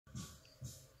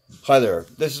Hi there,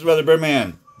 this is Weather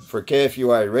Man for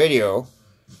KFUI Radio,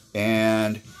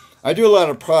 and I do a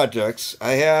lot of projects.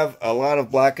 I have a lot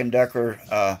of Black & Decker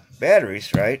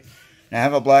batteries, right? And I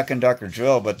have a Black & Decker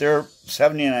drill, but they're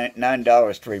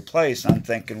 $79 to replace. I'm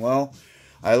thinking, well,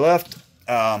 I left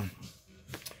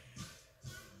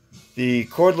the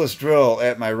cordless drill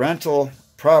at my rental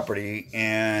property,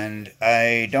 and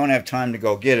I don't have time to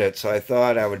go get it, so I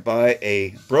thought I would buy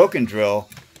a broken drill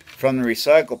from the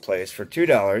recycle place for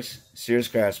 $2, Sears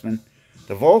Craftsman.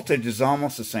 The voltage is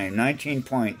almost the same,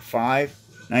 19.5,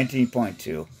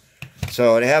 19.2.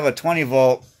 So to have a 20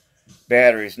 volt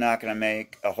battery is not going to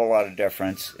make a whole lot of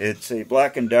difference. It's a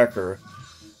Black & Decker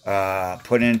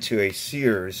put into a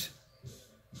Sears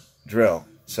drill.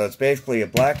 So it's basically a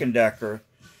Black & Decker,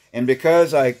 and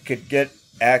because I could get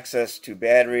access to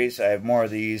batteries, I have more of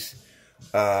these.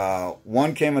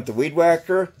 One came with the weed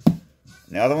whacker.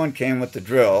 The other one came with the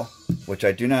drill, which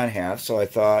I do not have, so I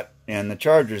thought, and the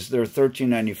chargers, they're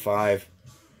 $13.95,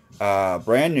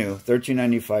 brand new,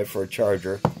 $13.95 for a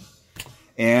charger.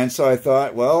 And so I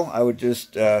thought, well, I would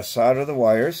just solder the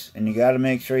wires, and you got to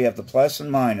make sure you have the plus and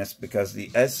minus, because the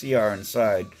SCR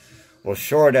inside will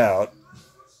short out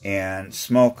and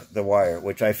smoke the wire,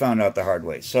 which I found out the hard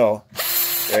way. So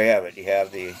there you have it. You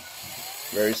have the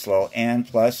very slow and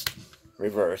plus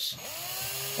reverse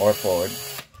or forward.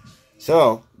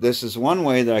 So this is one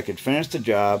way that I could finish the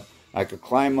job. I could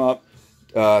climb up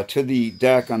to the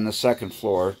deck on the second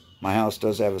floor. My house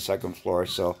does have a second floor,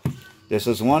 so this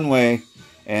is one way.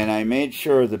 And I made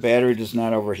sure the battery does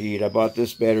not overheat. I bought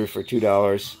this battery for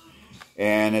 $2,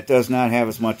 and it does not have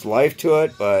as much life to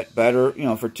it, but better, you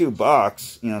know, for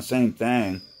 $2, you know, same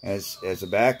thing as a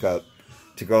backup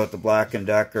to go with the Black &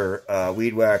 Decker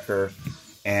weed whacker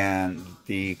and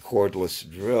the cordless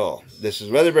drill. This is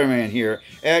Weatherman here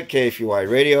at KFUI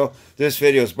Radio. This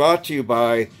video is brought to you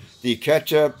by the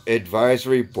Ketchup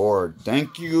Advisory Board.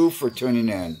 Thank you for tuning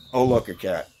in. Oh, look, a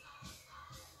cat.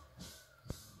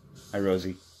 Hi,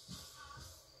 Rosie.